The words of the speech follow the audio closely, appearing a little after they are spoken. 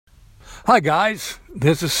Hi guys,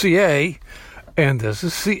 this is CA, and this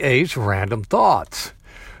is CA's Random Thoughts.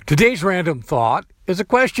 Today's random thought is a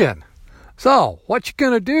question. So, what you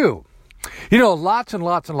gonna do? You know, lots and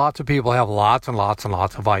lots and lots of people have lots and lots and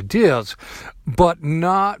lots of ideas, but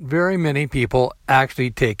not very many people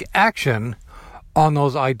actually take action on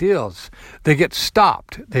those ideas. They get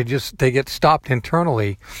stopped. They get stopped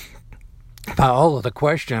internally by all of the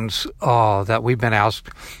questions that we've been asked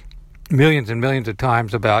millions and millions of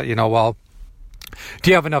times about, do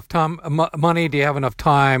you have enough time, money? Do you have enough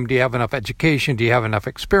time? Do you have enough education? Do you have enough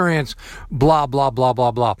experience? Blah, blah, blah,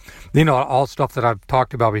 blah, blah. All stuff that I've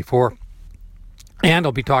talked about before and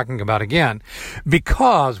I'll be talking about again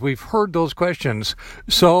because we've heard those questions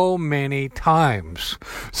so many times.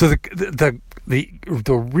 So the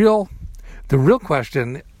real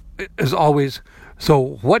question is always,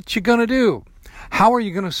 so what you going to do? How are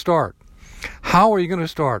you going to start? How are you going to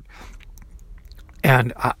start?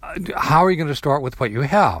 And how are you going to start with what you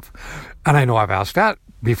have? And I know I've asked that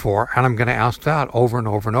before, and I'm going to ask that over and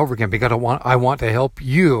over and over again because I want to help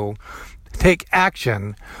you take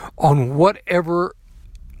action on whatever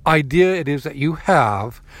idea it is that you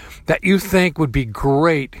have that you think would be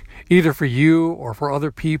great either for you or for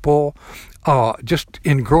other people, just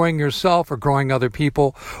in growing yourself or growing other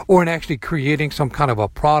people, or in actually creating some kind of a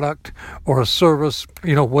product or a service,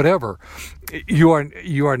 whatever. You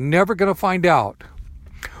are never going to find out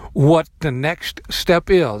what the next step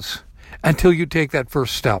is until you take that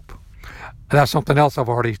first step. And that's something else I've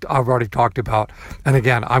already talked about. And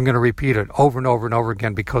again, I'm going to repeat it over and over and over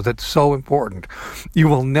again because it's so important. You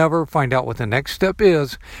will never find out what the next step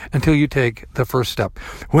is until you take the first step.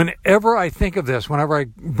 Whenever I think of this, whenever I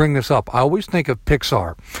bring this up, I always think of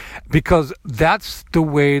Pixar because that's the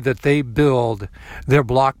way that they build their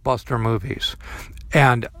blockbuster movies.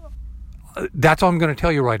 And that's all I'm going to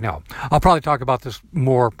tell you right now. I'll probably talk about this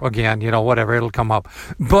more again, whatever, it'll come up.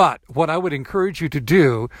 But what I would encourage you to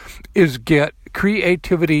do is get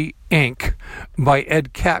Creativity Inc. by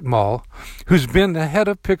Ed Catmull, who's been the head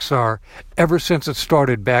of Pixar ever since it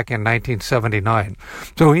started back in 1979.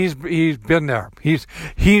 So he's been there. He's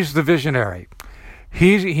the visionary.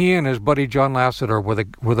 He and his buddy John Lasseter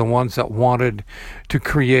were the ones that wanted to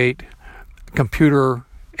create computer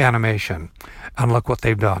animation. And look what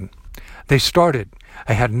they've done. They started.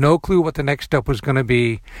 I had no clue what the next step was going to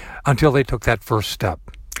be until they took that first step.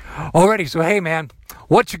 Alrighty, so hey man,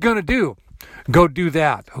 what you going to do? Go do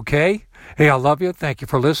that, okay? Hey, I love you. Thank you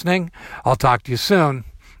for listening. I'll talk to you soon.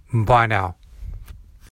 Bye now.